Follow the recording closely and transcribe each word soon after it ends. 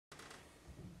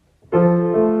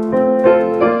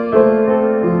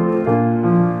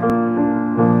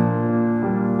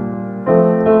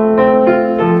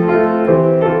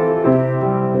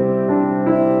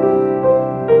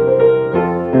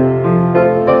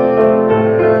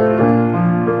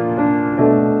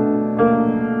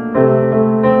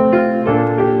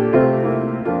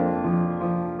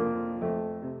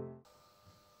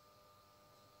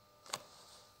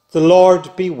The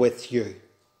Lord be with you.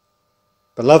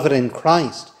 Beloved in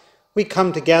Christ, we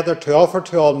come together to offer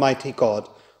to Almighty God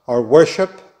our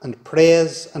worship and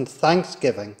praise and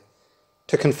thanksgiving,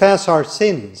 to confess our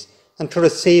sins and to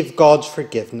receive God's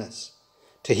forgiveness,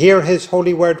 to hear his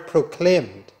holy word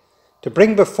proclaimed, to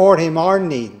bring before him our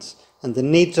needs and the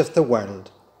needs of the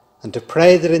world, and to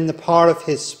pray that in the power of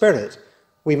his Spirit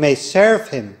we may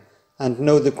serve him and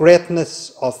know the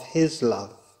greatness of his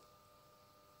love.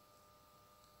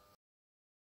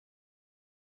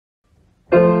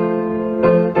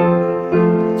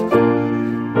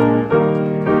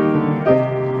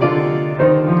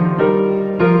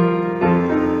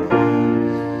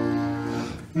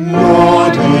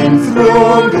 Lord,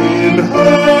 enthroned in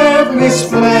heavenly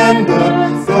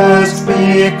splendor, first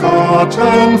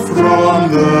begotten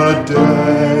from the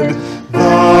dead,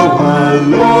 thou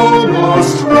alone, O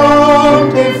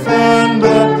strong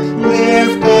defender,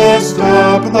 liftest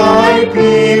up thy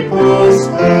people's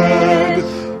head.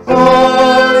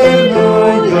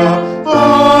 Alleluia,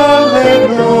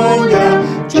 alleluia,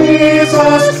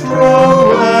 Jesus,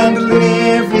 true and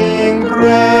living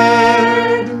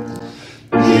bread.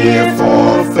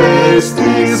 Therefore face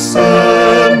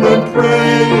descend and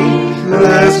pray,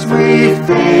 lest we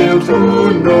fail to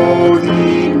know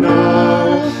thee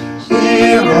now.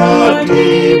 Hear our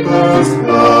deepest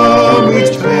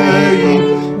homage paying,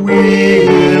 we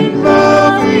in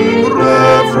loving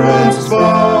reverence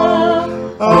bow.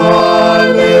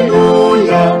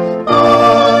 Alleluia,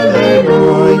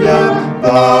 alleluia,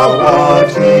 thou art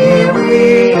he,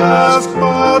 we ask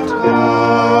but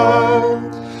how.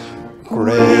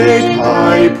 Great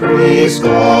High Priest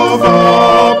of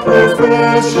our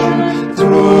profession,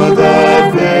 through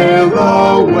the veil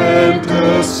thou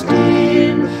wentest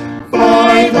in.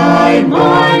 By thy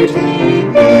mighty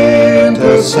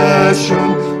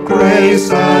intercession,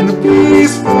 grace and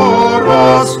peace for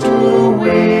us to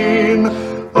win.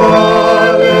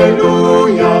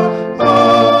 Alleluia,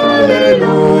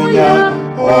 alleluia,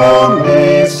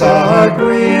 only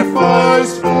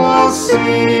sacrifice for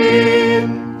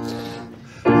sin.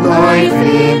 Life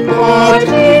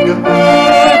imparting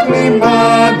earthly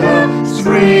manna,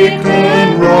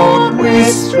 stricken road with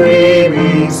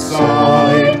streaming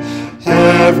side,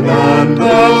 heaven and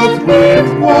earth with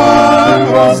one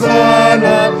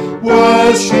Hosanna,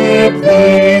 worship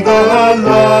thee, the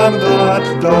Lamb that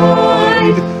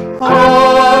died.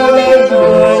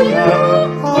 Alleluia,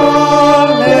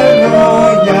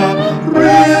 alleluia,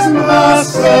 risen,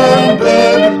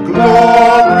 ascended,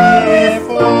 glorified.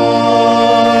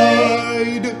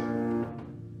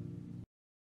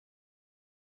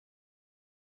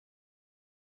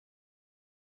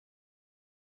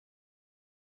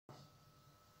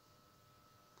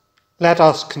 Let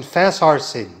us confess our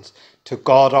sins to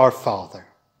God our Father.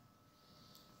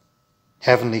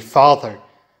 Heavenly Father,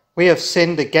 we have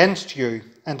sinned against you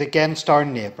and against our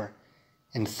neighbour,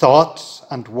 in thought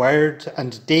and word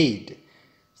and deed,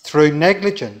 through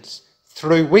negligence,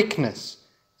 through weakness,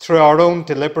 through our own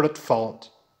deliberate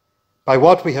fault, by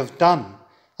what we have done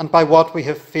and by what we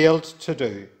have failed to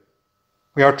do.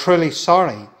 We are truly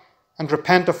sorry and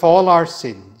repent of all our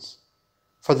sins.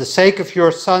 For the sake of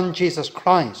your Son, Jesus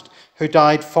Christ, who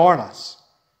died for us,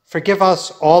 forgive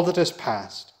us all that is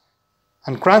past,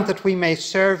 and grant that we may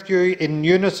serve you in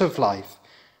newness of life,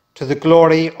 to the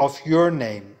glory of your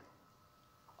name.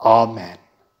 Amen.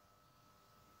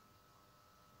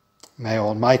 May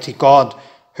Almighty God,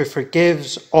 who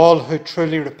forgives all who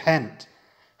truly repent,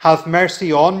 have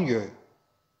mercy on you,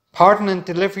 pardon and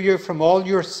deliver you from all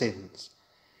your sins,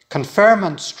 confirm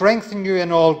and strengthen you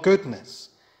in all goodness,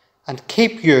 and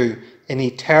keep you in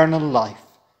eternal life.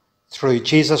 Through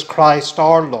Jesus Christ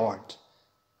our Lord.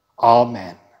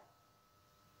 Amen.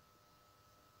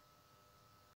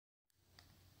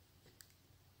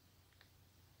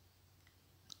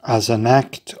 As an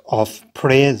act of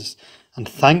praise and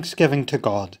thanksgiving to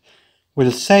God,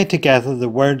 we'll say together the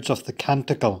words of the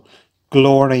canticle,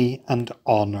 Glory and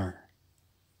Honour.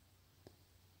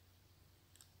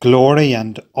 Glory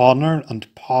and honour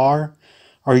and power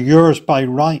are yours by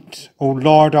right, O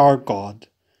Lord our God.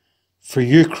 For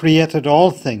you created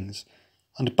all things,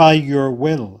 and by your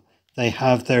will they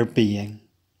have their being.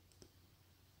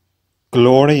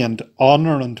 Glory and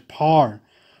honour and power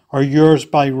are yours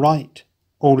by right,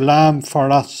 O Lamb for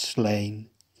us slain.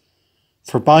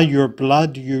 For by your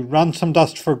blood you ransomed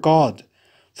us for God,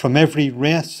 from every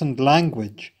race and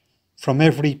language, from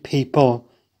every people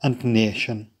and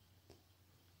nation,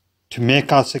 to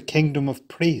make us a kingdom of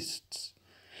priests,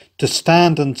 to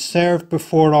stand and serve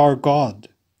before our God.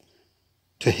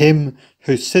 To him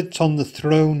who sits on the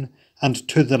throne and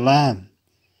to the Lamb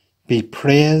be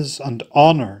praise and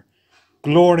honour,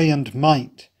 glory and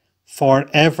might, for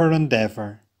ever and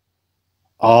ever.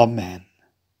 Amen.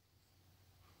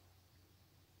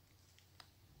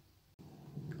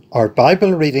 Our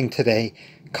Bible reading today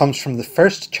comes from the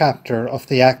first chapter of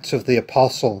the Acts of the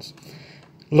Apostles.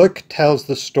 Luke tells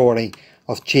the story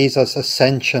of Jesus'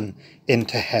 ascension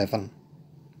into heaven.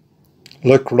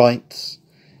 Luke writes,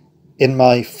 "In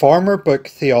my former book,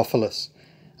 Theophilus,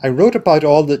 I wrote about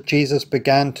all that Jesus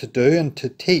began to do and to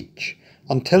teach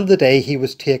until the day he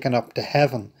was taken up to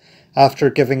heaven, after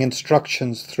giving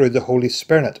instructions through the Holy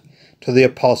Spirit to the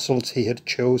apostles he had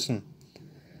chosen.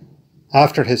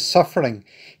 After his suffering,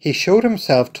 he showed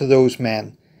himself to those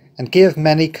men and gave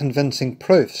many convincing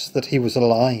proofs that he was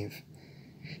alive.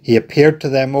 He appeared to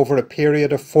them over a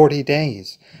period of 40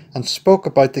 days and spoke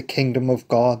about the kingdom of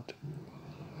God.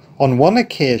 On one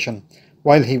occasion,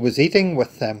 while he was eating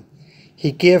with them,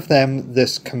 he gave them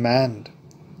this command: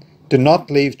 'Do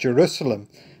not leave Jerusalem,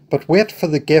 but wait for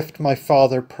the gift my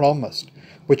Father promised,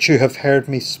 which you have heard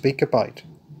me speak about.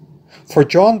 For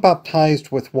John baptized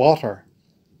with water,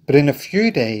 but in a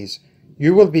few days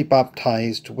you will be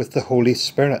baptized with the Holy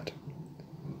Spirit.'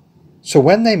 So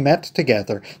when they met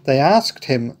together, they asked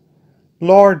him,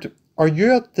 'Lord, are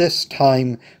you at this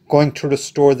time going to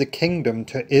restore the kingdom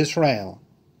to Israel?'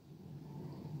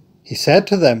 He said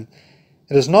to them,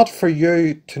 'It is not for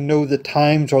you to know the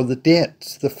times or the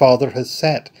dates the Father has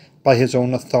set by his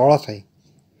own authority,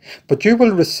 but you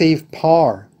will receive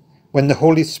power when the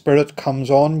Holy Spirit comes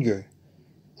on you,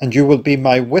 and you will be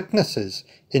my witnesses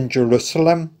in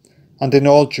Jerusalem and in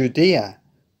all Judea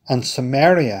and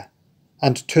Samaria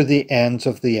and to the ends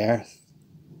of the earth.'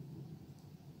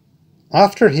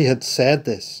 After he had said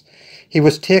this, he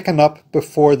was taken up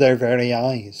before their very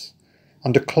eyes,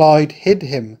 and a cloud hid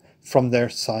him from their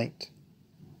sight.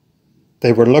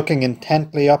 They were looking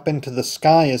intently up into the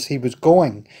sky as he was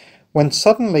going, when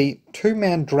suddenly 2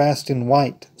 men dressed in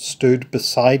white stood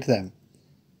beside them.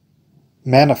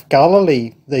 'Men of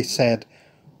Galilee,' they said,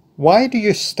 'why do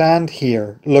you stand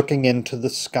here looking into the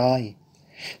sky?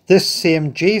 This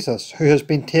same Jesus who has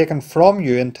been taken from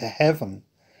you into heaven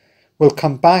will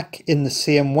come back in the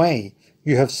same way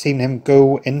you have seen him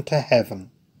go into heaven.'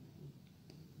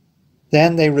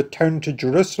 Then they returned to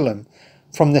Jerusalem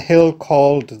from the hill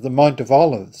called the Mount of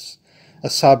Olives, a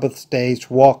Sabbath day's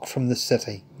walk from the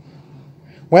city.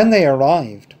 When they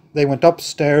arrived, they went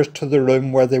upstairs to the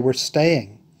room where they were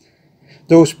staying.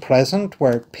 Those present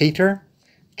were Peter,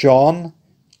 John,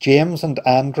 James and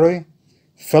Andrew,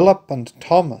 Philip and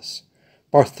Thomas,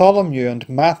 Bartholomew and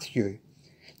Matthew,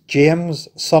 James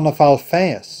son of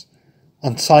Alphaeus,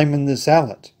 and Simon the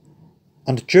Zealot,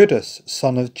 and Judas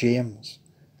son of James.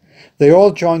 They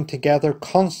all joined together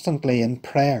constantly in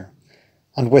prayer,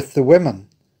 and with the women,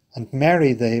 and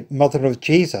Mary the mother of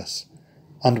Jesus,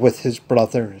 and with his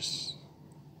brothers."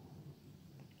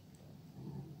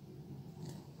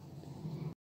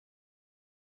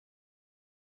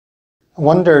 I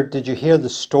wonder, did you hear the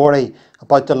story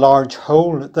about the large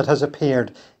hole that has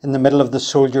appeared in the middle of the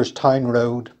Soldiers' Town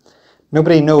Road?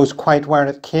 Nobody knows quite where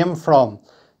it came from,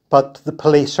 but the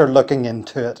police are looking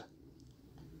into it.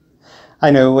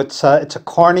 I know it's a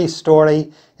corny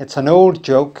story, it's an old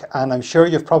joke, and I'm sure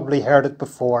you've probably heard it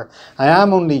before. I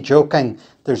am only joking.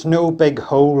 There's no big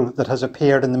hole that has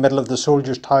appeared in the middle of the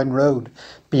Soldiers' Town Road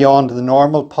beyond the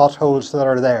normal potholes that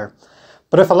are there.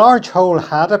 But if a large hole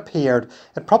had appeared,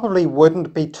 it probably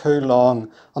wouldn't be too long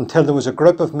until there was a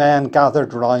group of men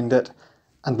gathered round it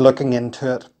and looking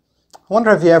into it. I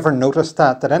wonder if you ever noticed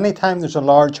that any time there's a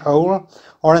large hole,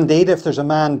 or indeed if there's a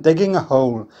man digging a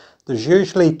hole, there's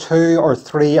usually 2 or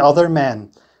 3 other men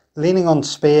leaning on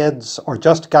spades or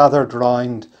just gathered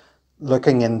round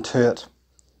looking into it.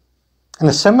 In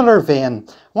a similar vein,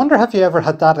 I wonder, have you ever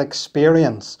had that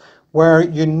experience where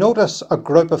you notice a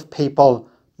group of people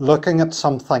looking at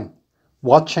something,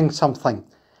 watching something,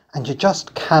 and you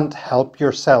just can't help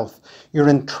yourself? You're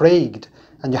intrigued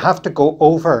and you have to go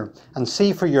over and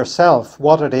see for yourself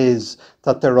what it is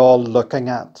that they're all looking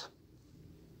at.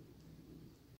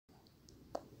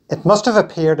 It must have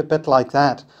appeared a bit like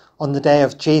that on the day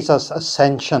of Jesus'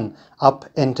 ascension up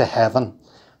into heaven.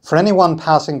 For anyone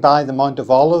passing by the Mount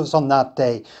of Olives on that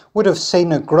day would have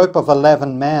seen a group of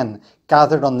 11 men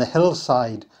gathered on the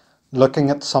hillside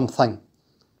looking at something.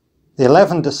 The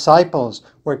 11 disciples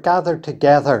were gathered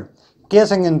together,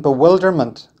 gazing in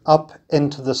bewilderment up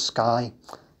into the sky.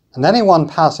 And anyone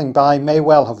passing by may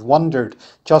well have wondered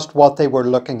just what they were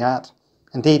looking at.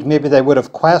 Indeed, maybe they would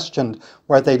have questioned,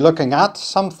 were they looking at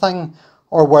something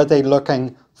or were they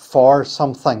looking for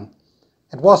something?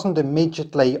 It wasn't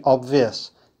immediately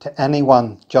obvious to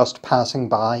anyone just passing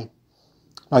by.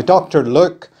 Now, Dr.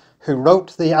 Luke, who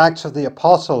wrote the Acts of the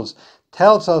Apostles,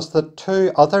 tells us that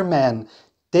two other men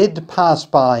did pass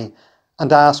by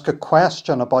and ask a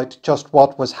question about just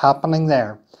what was happening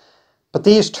there. But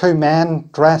these two men,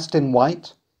 dressed in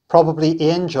white, probably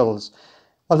angels,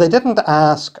 well, they didn't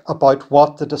ask about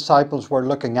what the disciples were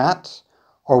looking at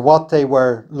or what they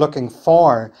were looking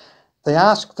for. They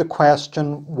asked the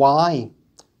question, why?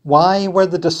 Why were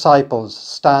the disciples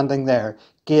standing there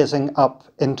gazing up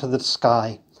into the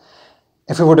sky?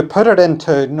 If we were to put it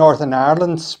into Northern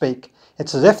Ireland speak,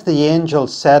 it's as if the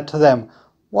angels said to them,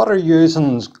 "What are yous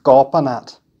gawping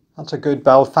at?" That's a good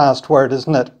Belfast word,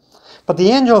 isn't it? But the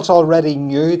angels already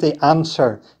knew the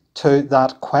answer to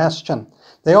that question.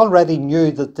 They already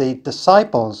knew that the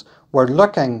disciples were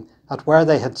looking at where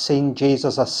they had seen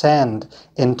Jesus ascend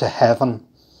into heaven.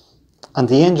 And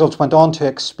the angels went on to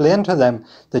explain to them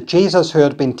that Jesus, who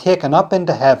had been taken up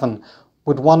into heaven,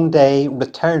 would one day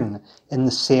return in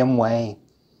the same way.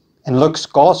 In Luke's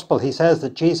Gospel, he says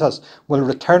that Jesus will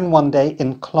return one day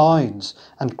in clouds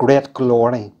and great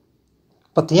glory.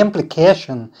 But the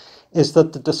implication is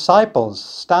that the disciples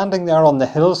standing there on the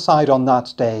hillside on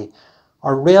that day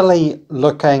are really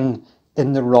looking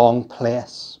in the wrong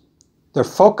place. Their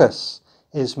focus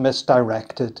is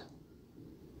misdirected.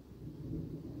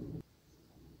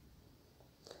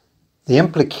 The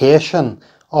implication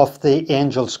of the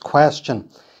angel's question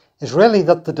is really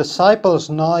that the disciples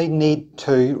now need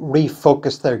to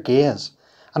refocus their gaze.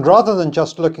 And rather than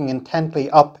just looking intently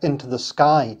up into the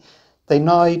sky, they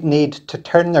now need to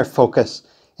turn their focus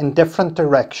in different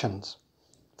directions.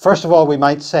 First of all, we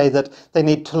might say that they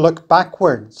need to look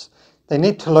backwards. They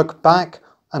need to look back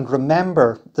and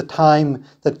remember the time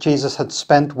that Jesus had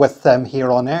spent with them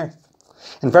here on earth.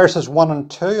 In verses 1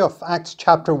 and 2 of Acts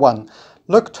chapter 1,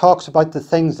 Luke talks about the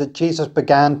things that Jesus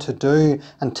began to do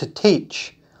and to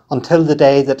teach until the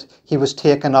day that he was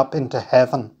taken up into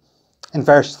heaven. In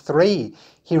verse 3,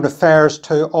 he refers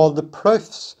to all the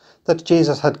proofs that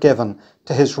Jesus had given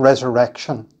to his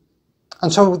resurrection.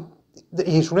 And so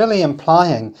he's really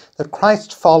implying that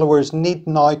Christ's followers need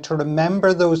now to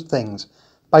remember those things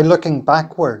by looking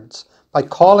backwards, by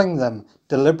calling them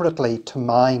deliberately to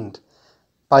mind,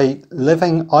 by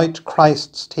living out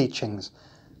Christ's teachings,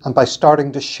 and by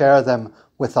starting to share them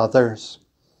with others.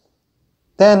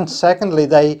 Then, secondly,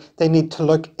 they need to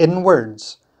look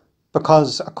inwards,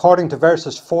 because according to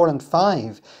verses 4 and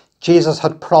 5, Jesus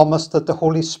had promised that the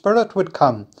Holy Spirit would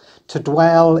come to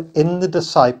dwell in the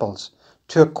disciples,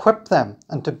 to equip them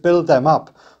and to build them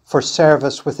up for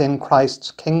service within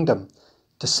Christ's kingdom,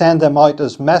 to send them out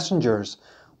as messengers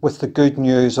with the good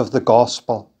news of the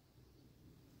gospel.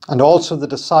 And also the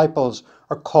disciples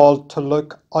are called to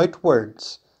look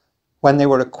outwards. When they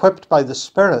were equipped by the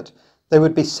Spirit, they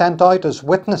would be sent out as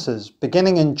witnesses,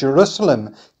 beginning in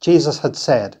Jerusalem, Jesus had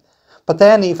said, but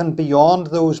then even beyond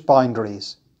those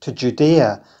boundaries, to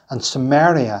Judea and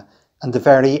Samaria and the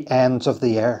very ends of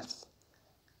the earth.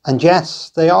 And yes,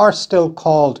 they are still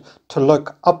called to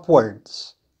look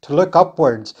upwards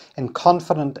in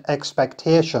confident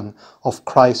expectation of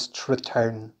Christ's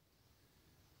return.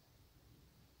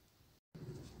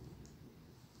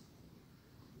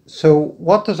 So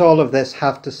what does all of this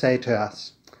have to say to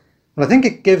us? Well, I think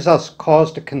it gives us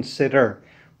cause to consider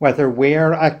whether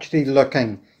we're actually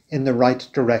looking in the right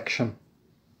direction.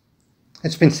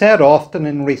 It's been said often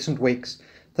in recent weeks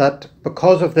that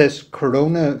because of this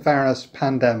coronavirus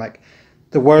pandemic,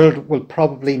 the world will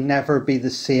probably never be the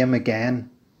same again.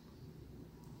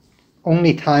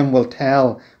 Only time will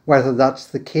tell whether that's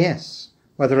the case,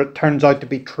 whether it turns out to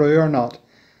be true or not.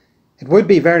 It would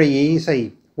be very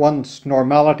easy, once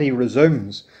normality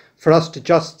resumes, for us to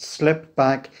just slip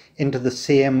back into the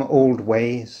same old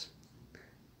ways.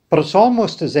 But it's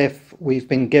almost as if we've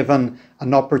been given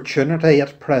an opportunity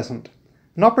at present,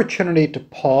 an opportunity to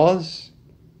pause,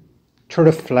 to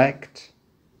reflect,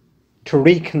 to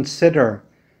reconsider,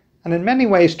 and in many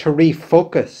ways to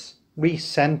refocus,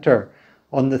 recenter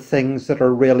on the things that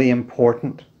are really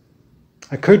important.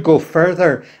 I could go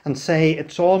further and say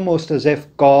it's almost as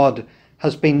if God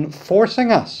has been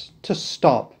forcing us to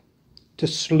stop, to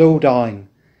slow down,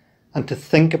 and to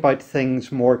think about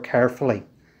things more carefully,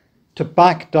 to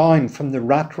back down from the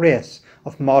rat race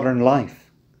of modern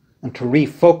life, and to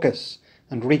refocus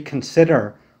and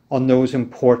reconsider on those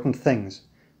important things,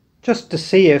 just to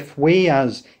see if we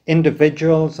as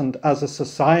individuals and as a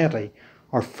society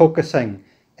are focusing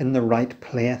in the right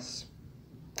place.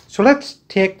 So let's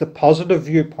take the positive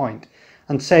viewpoint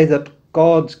and say that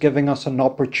God's giving us an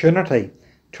opportunity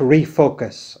to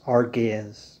refocus our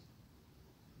gaze.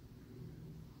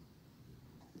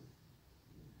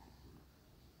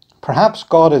 Perhaps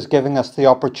God is giving us the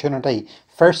opportunity,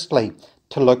 firstly,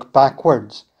 to look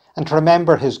backwards and to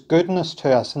remember his goodness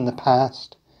to us in the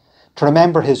past, to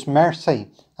remember his mercy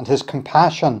and his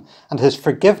compassion and his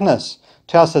forgiveness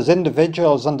to us as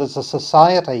individuals and as a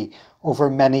society over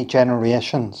many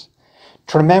generations,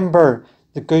 to remember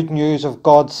the good news of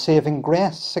God's saving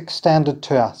grace extended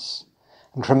to us,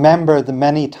 and remember the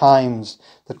many times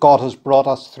that God has brought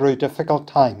us through difficult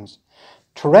times,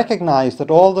 to recognize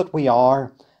that all that we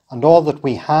are and all that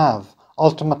we have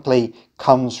ultimately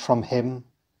comes from him.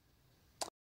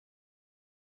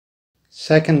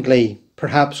 Secondly,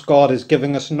 perhaps God is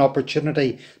giving us an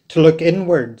opportunity to look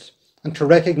inwards and to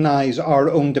recognize our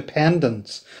own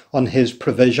dependence on his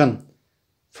provision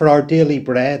for our daily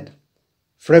bread,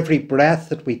 for every breath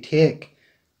that we take,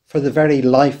 for the very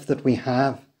life that we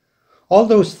have. All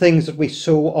those things that we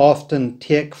so often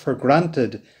take for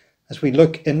granted, as we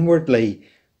look inwardly,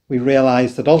 we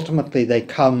realize that ultimately they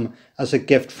come as a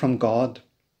gift from God.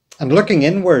 And looking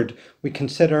inward, we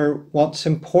consider what's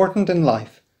important in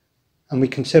life, and we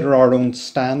consider our own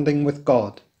standing with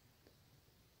God.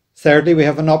 Thirdly, we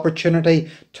have an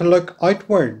opportunity to look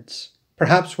outwards,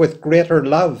 perhaps with greater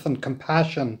love and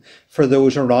compassion for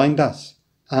those around us,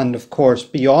 and of course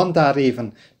beyond that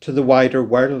even to the wider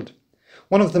world.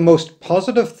 One of the most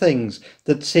positive things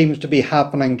that seems to be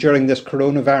happening during this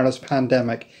coronavirus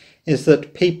pandemic is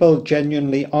that people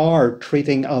genuinely are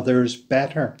treating others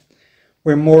better.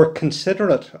 We're more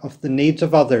considerate of the needs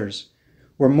of others.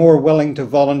 We're more willing to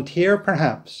volunteer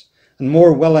perhaps, and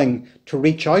more willing to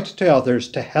reach out to others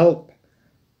to help,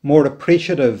 more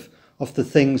appreciative of the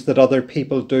things that other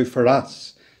people do for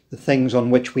us, the things on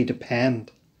which we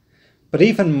depend. But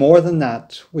even more than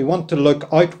that, we want to look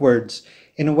outwards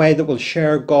in a way that will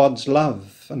share God's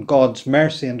love and God's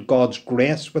mercy and God's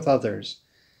grace with others,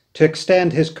 to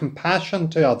extend his compassion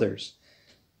to others,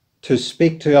 to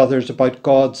speak to others about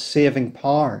God's saving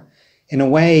power in a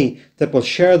way that will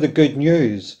share the good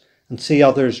news and see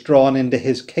others drawn into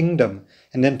his kingdom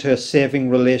and into a saving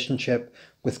relationship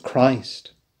with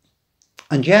Christ.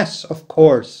 And yes, of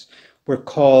course, we're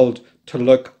called to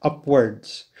look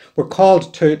upwards. We're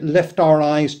called to lift our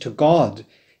eyes to God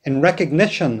in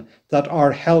recognition that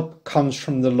our help comes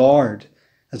from the Lord,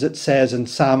 as it says in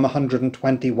Psalm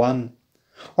 121,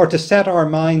 or to set our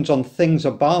minds on things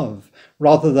above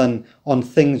rather than on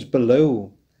things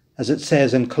below, as it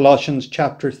says in Colossians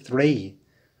chapter 3,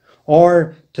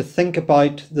 or to think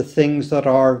about the things that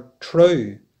are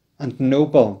true and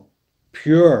noble,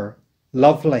 pure,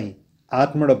 lovely,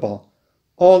 admirable,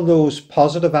 all those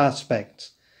positive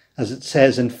aspects, as it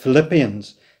says in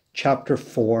Philippians chapter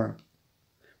 4.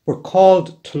 We're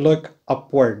called to look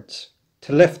upwards,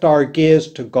 to lift our gaze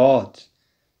to God,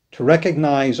 to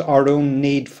recognize our own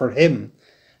need for him,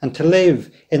 and to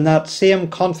live in that same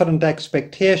confident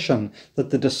expectation that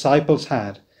the disciples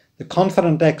had, the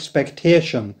confident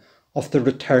expectation of the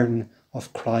return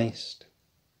of Christ.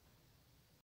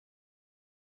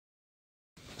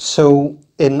 So,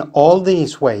 in all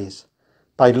these ways,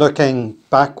 by looking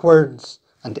backwards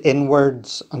and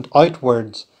inwards and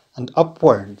outwards and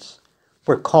upwards,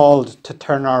 we're called to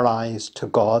turn our eyes to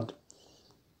God.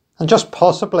 And just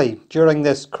possibly during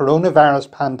this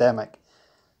coronavirus pandemic,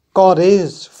 God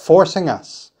is forcing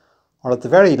us, or at the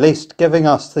very least giving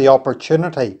us the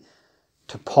opportunity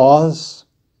to pause,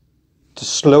 to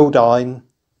slow down,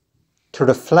 to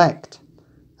reflect,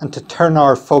 and to turn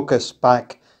our focus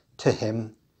back to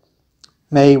him.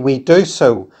 May we do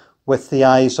so with the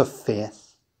eyes of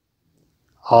faith.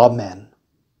 Amen.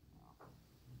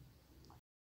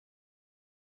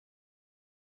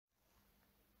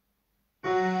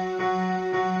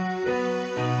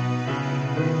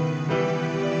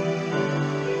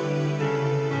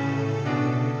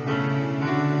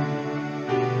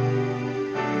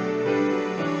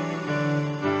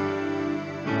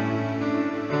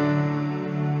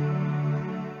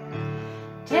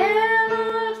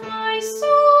 My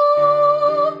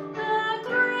soul, the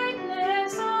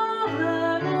greatness of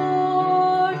the Lord.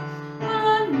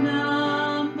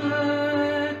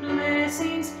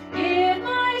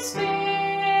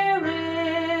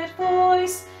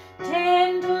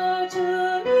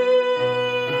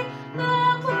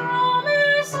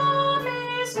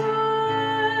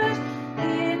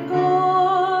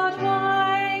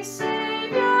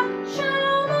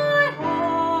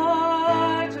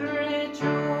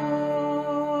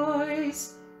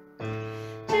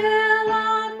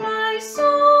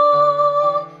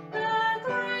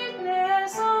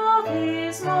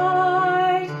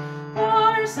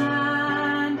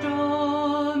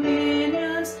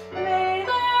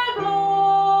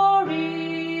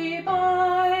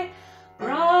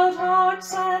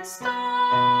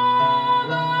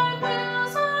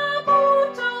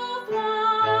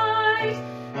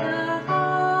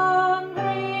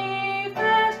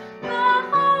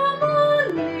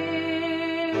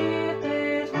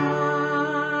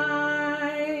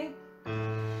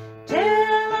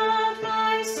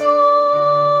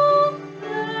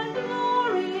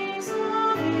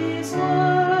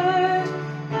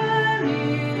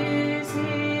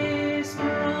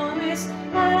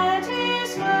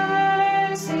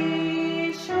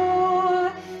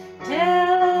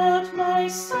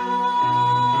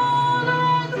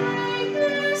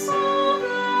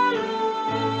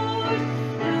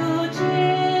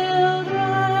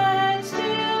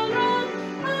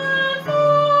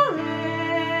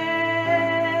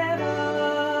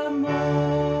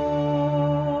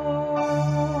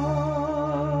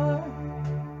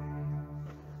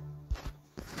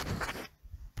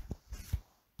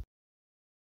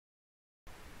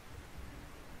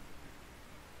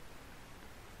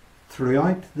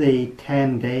 throughout the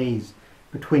 10 days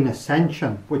between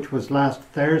Ascension, which was last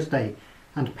Thursday,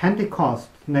 and Pentecost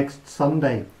next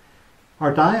Sunday,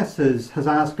 our diocese has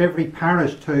asked every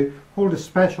parish to hold a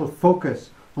special focus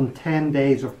on 10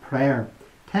 days of prayer.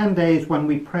 10 days when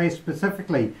we pray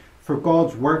specifically for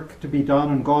God's work to be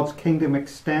done and God's kingdom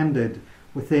extended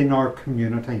within our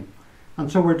community.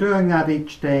 And so we're doing that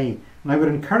each day. And I would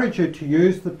encourage you to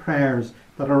use the prayers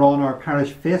that are on our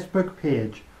parish Facebook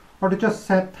page, or to just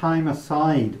set time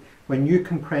aside when you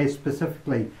can pray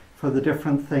specifically for the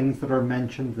different things that are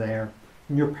mentioned there.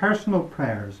 In your personal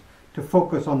prayers, to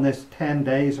focus on this 10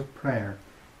 days of prayer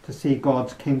to see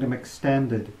God's kingdom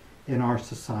extended in our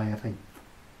society.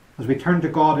 As we turn to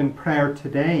God in prayer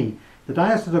today, the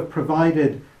diocese have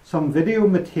provided some video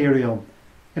material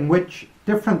in which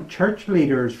different church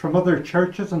leaders from other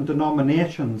churches and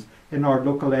denominations in our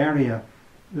local area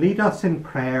lead us in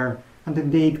prayer and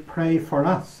indeed pray for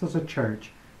us as a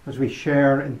church as we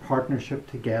share in partnership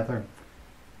together.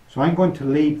 So I'm going to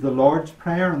lead the Lord's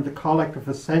Prayer and the Collect of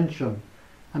Ascension,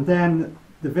 and then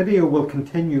the video will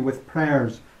continue with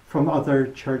prayers from other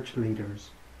church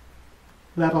leaders.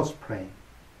 Let us pray.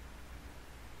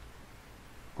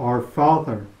 Our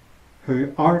Father,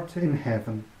 who art in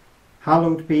heaven,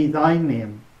 hallowed be thy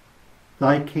name.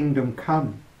 Thy kingdom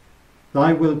come.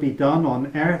 Thy will be done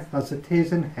on earth as it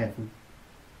is in heaven.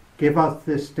 Give us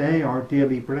this day our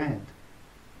daily bread,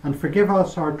 and forgive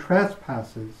us our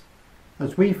trespasses,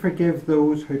 as we forgive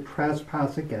those who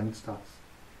trespass against us.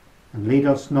 And lead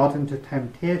us not into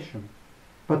temptation,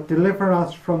 but deliver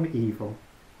us from evil.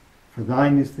 For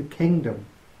thine is the kingdom,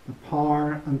 the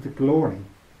power, and the glory,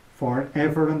 for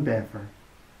ever and ever.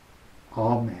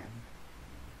 Amen.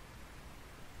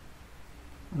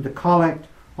 And the Collect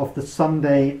of the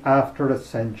Sunday after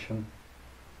Ascension.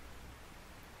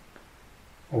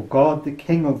 O God, the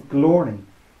King of glory,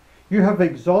 you have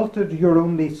exalted your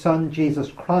only Son,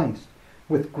 Jesus Christ,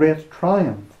 with great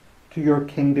triumph to your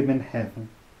kingdom in heaven.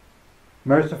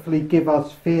 Mercifully give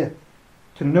us faith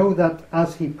to know that,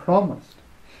 as he promised,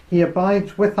 he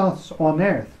abides with us on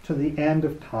earth to the end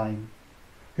of time,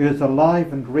 who is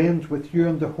alive and reigns with you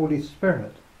in the Holy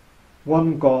Spirit,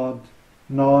 one God,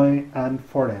 now and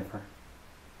forever.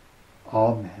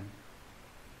 Amen.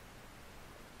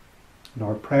 And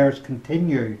our prayers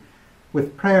continue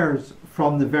with prayers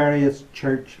from the various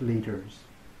church leaders.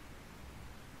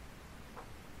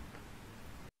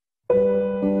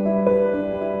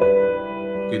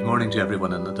 Good morning to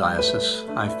everyone in the diocese.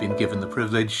 I've been given the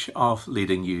privilege of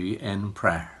leading you in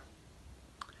prayer.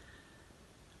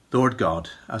 Lord God,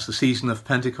 as the season of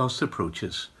Pentecost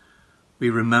approaches, we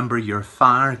remember your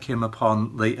fire came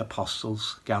upon the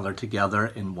apostles gathered together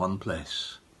in one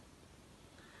place.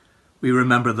 We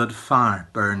remember that fire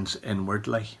burns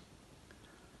inwardly.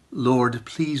 Lord,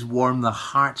 please warm the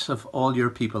hearts of all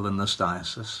your people in this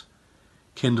diocese.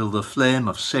 Kindle the flame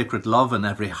of sacred love in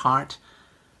every heart,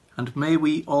 and may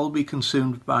we all be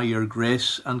consumed by your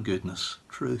grace and goodness,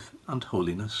 truth and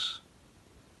holiness.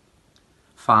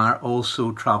 Fire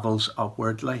also travels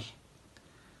upwardly.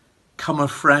 Come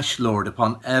afresh, Lord,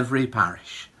 upon every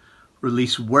parish.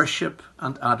 Release worship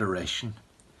and adoration.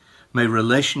 May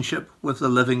relationship with the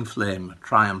living flame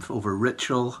triumph over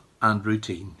ritual and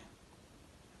routine.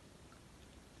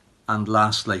 And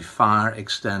lastly, fire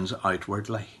extends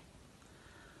outwardly.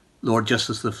 Lord, just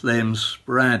as the flames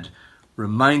spread,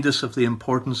 remind us of the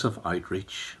importance of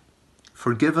outreach.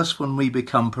 Forgive us when we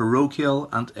become parochial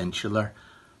and insular,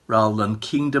 rather than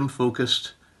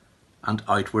kingdom-focused and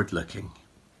outward-looking.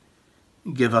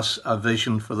 Give us a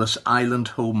vision for this island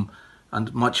home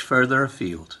and much further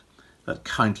afield, that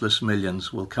countless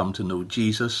millions will come to know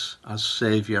Jesus as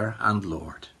Saviour and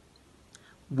Lord.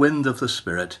 Wind of the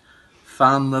Spirit,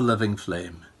 fan the living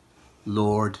flame.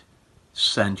 Lord,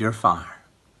 send your fire.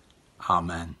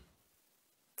 Amen.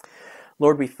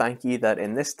 Lord, we thank you that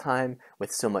in this time,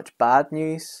 with so much bad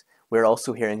news, we're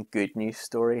also hearing good news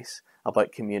stories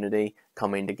about community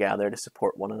coming together to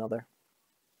support one another.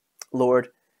 Lord,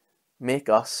 make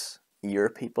us, your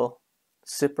people,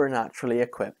 supernaturally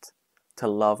equipped to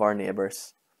love our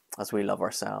neighbours as we love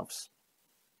ourselves.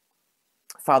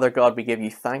 Father God, we give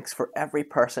you thanks for every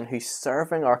person who's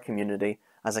serving our community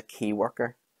as a key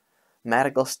worker.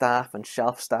 Medical staff and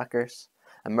shelf stackers,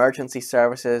 emergency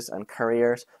services and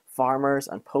couriers, farmers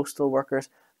and postal workers.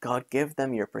 God, give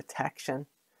them your protection,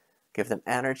 give them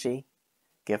energy,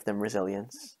 give them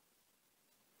resilience.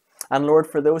 And Lord,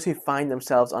 for those who find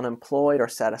themselves unemployed or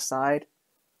set aside,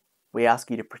 we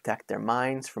ask you to protect their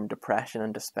minds from depression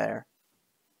and despair.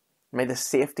 May the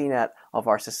safety net of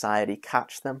our society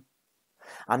catch them,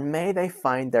 and may they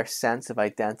find their sense of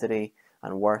identity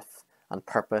and worth and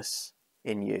purpose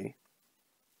in you.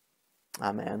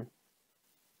 Amen.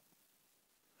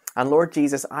 And Lord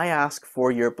Jesus, I ask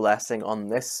for your blessing on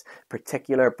this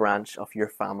particular branch of your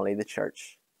family, the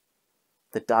church,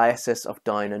 the Diocese of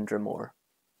Down and Dromore.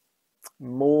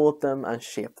 Mould them and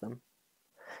shape them.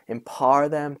 Empower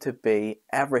them to be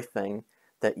everything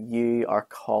that you are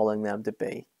calling them to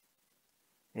be.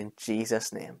 In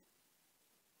Jesus' name.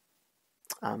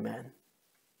 Amen.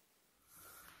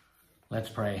 Let's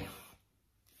pray.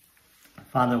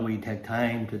 Father, we take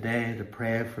time today to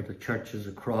pray for the churches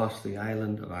across the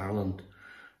island of Ireland.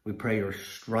 We pray your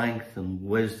strength and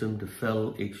wisdom to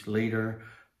fill each leader,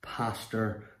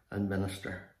 pastor and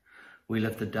minister. We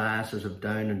lift the Diocese of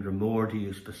Down and Dromore to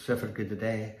you specifically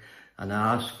today and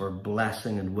ask for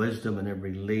blessing and wisdom in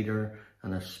every leader,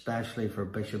 and especially for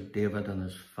Bishop David and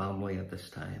his family at this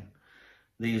time.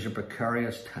 These are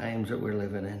precarious times that we're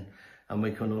living in, and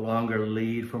we can no longer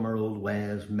lead from our old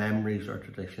ways, memories or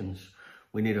traditions.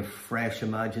 We need a fresh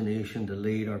imagination to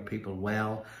lead our people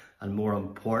well, and more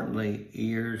importantly,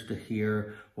 ears to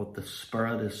hear what the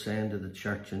Spirit is saying to the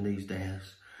church in these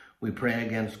days. We pray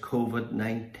against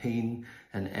COVID-19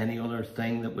 and any other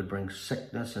thing that would bring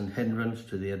sickness and hindrance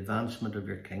to the advancement of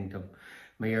your kingdom.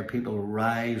 May your people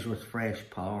rise with fresh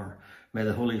power. May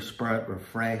the Holy Spirit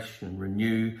refresh and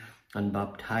renew and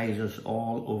baptize us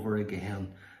all over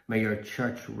again. May your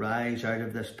church rise out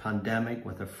of this pandemic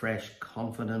with a fresh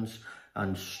confidence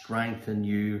and strength in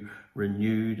you,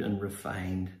 renewed and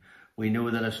refined. We know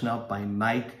that it's not by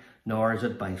might, nor is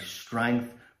it by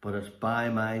strength, but it's by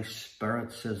my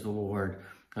Spirit, says the Lord.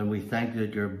 And we thank you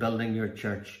that you're building your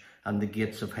church, and the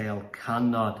gates of hell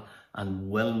cannot and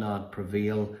will not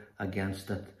prevail against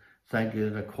it. Thank you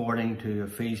that according to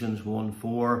Ephesians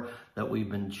 1:4, that we've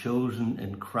been chosen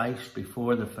in Christ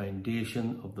before the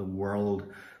foundation of the world,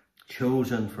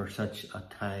 chosen for such a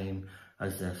time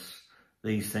as this.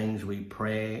 These things we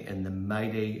pray in the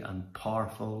mighty and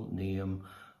powerful name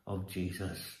of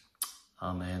Jesus.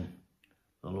 Amen.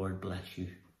 The Lord bless you.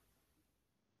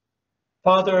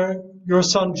 Father, your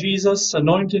Son Jesus,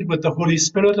 anointed with the Holy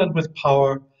Spirit and with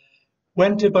power,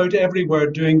 went about everywhere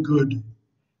doing good.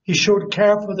 He showed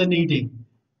care for the needy.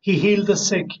 He healed the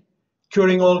sick,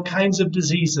 curing all kinds of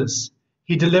diseases.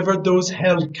 He delivered those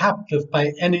held captive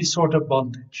by any sort of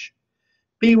bondage.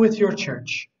 Be with your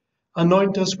church.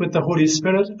 Anoint us with the Holy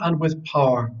Spirit and with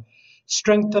power.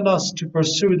 Strengthen us to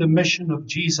pursue the mission of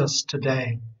Jesus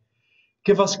today.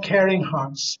 Give us caring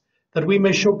hearts, that we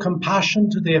may show compassion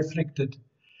to the afflicted.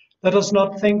 Let us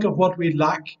not think of what we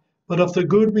lack, but of the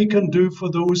good we can do for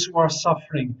those who are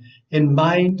suffering in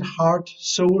mind, heart,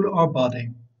 soul, or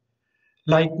body.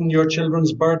 Lighten your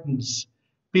children's burdens.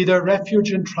 Be their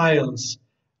refuge in trials,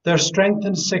 their strength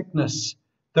in sickness,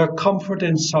 their comfort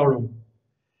in sorrow.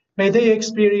 May they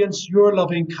experience your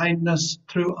loving kindness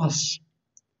through us.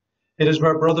 It is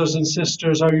where brothers and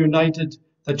sisters are united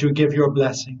that you give your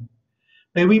blessing.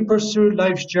 May we pursue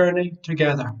life's journey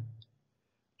together,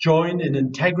 join in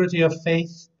integrity of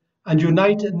faith, and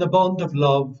unite in the bond of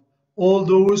love all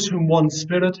those whom one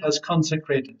Spirit has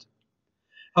consecrated.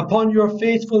 Upon your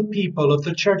faithful people of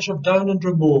the Church of Down and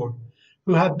Dromore,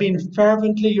 who have been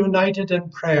fervently united in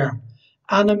prayer,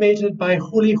 animated by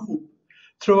holy hope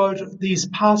throughout these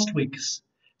past weeks,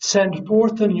 send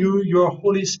forth anew your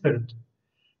Holy Spirit.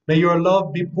 May your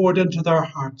love be poured into their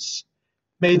hearts.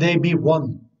 May they be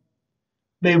one.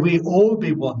 May we all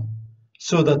be one,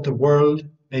 so that the world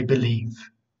may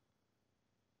believe.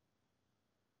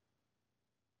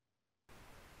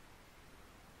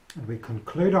 And we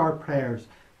conclude our prayers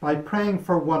by praying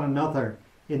for one another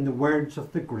in the words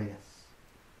of the grace.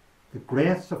 The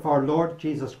grace of our Lord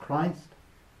Jesus Christ,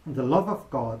 and the love of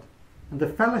God, and the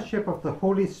fellowship of the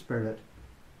Holy Spirit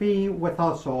be with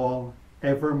us all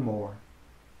evermore.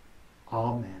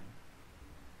 Amen.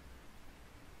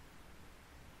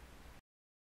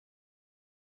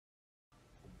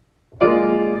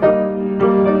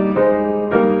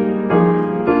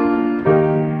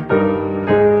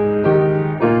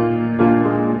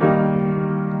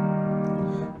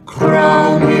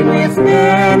 Crown him with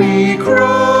many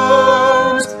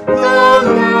crowns, the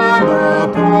Lamb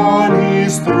upon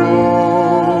his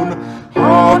throne.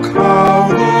 Hark how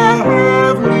the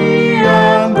heavenly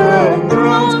anthem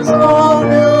drowns all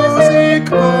music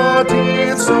but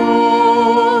its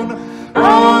own.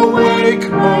 Awake,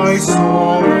 my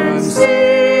soul, and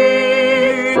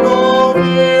sing of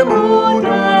him who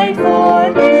died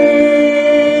for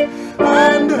me,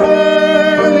 and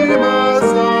hail him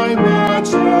as thy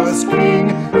matchless King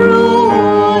through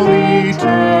all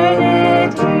eternity.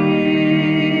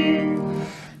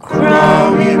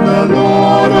 Crown him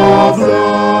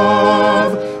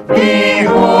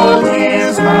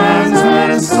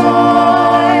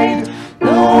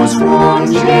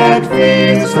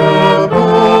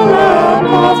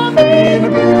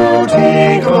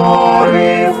glory.